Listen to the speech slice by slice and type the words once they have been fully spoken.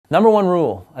Number one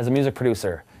rule as a music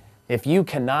producer, if you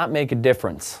cannot make a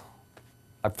difference,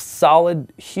 a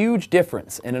solid, huge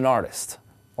difference in an artist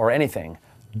or anything,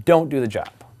 don't do the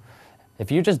job. If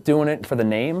you're just doing it for the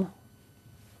name,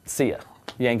 see ya.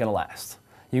 You ain't gonna last.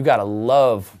 You gotta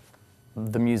love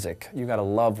the music. You gotta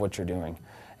love what you're doing.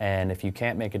 And if you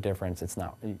can't make a difference, it's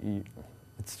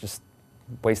just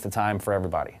a waste of time for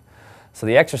everybody. So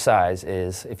the exercise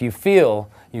is, if you feel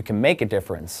you can make a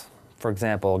difference, for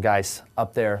example, a guy's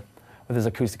up there with his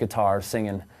acoustic guitar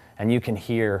singing, and you can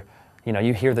hear,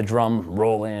 you hear the drum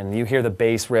roll in, you hear the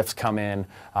bass riffs come in,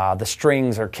 the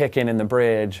strings are kicking in the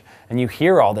bridge, and you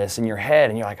hear all this in your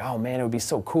head, and you're like, oh man, it would be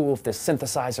so cool if this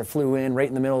synthesizer flew in right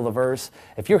in the middle of the verse.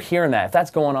 If you're hearing that, if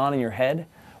that's going on in your head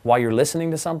while you're listening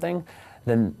to something,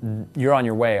 then you're on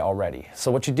your way already.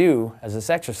 So what you do as this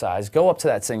exercise, go up to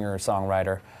that singer or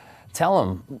songwriter, tell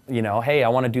them, hey, I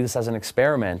want to do this as an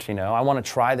experiment, I want to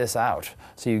try this out.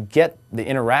 So you get the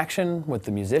interaction with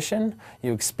the musician,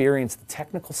 you experience the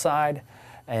technical side,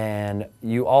 and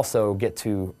you also get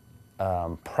to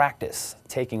practice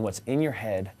taking what's in your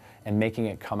head and making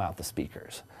it come out the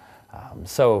speakers.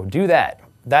 So do that.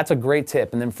 That's a great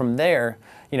tip. And then from there,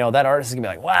 that artist is going to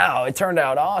be like, wow, it turned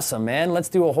out awesome, man. Let's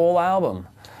do a whole album.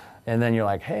 And then you're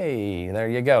like, hey, there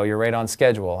you go, you're right on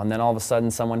schedule. And then all of a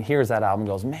sudden someone hears that album and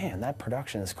goes, man, that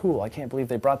production is cool. I can't believe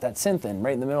they brought that synth in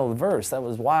right in the middle of the verse. That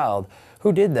was wild.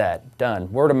 Who did that?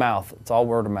 Done. Word of mouth. It's all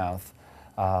word of mouth.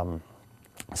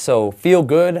 So feel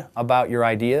good about your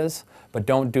ideas, but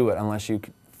don't do it unless you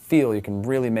feel you can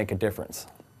really make a difference.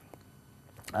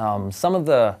 Some of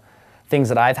the things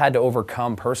that I've had to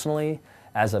overcome personally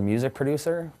as a music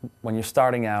producer when you're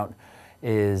starting out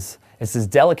is it's this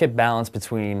delicate balance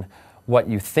between what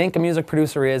you think a music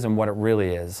producer is and what it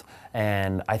really is.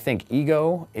 And I think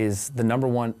ego is the number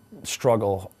one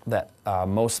struggle that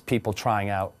most people trying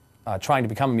to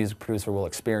become a music producer will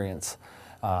experience.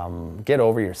 Get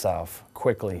over yourself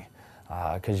quickly,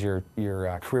 because your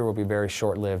career will be very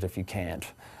short-lived if you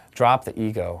can't. Drop the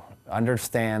ego.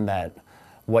 Understand that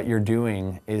what you're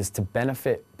doing is to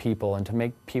benefit people and to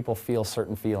make people feel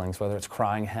certain feelings, whether it's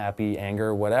crying, happy,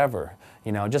 anger, whatever.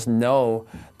 Just know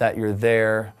that you're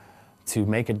there to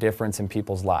make a difference in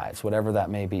people's lives, whatever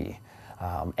that may be.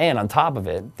 And on top of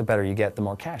it, the better you get, the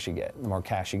more cash you get. The more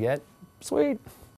cash you get, sweet.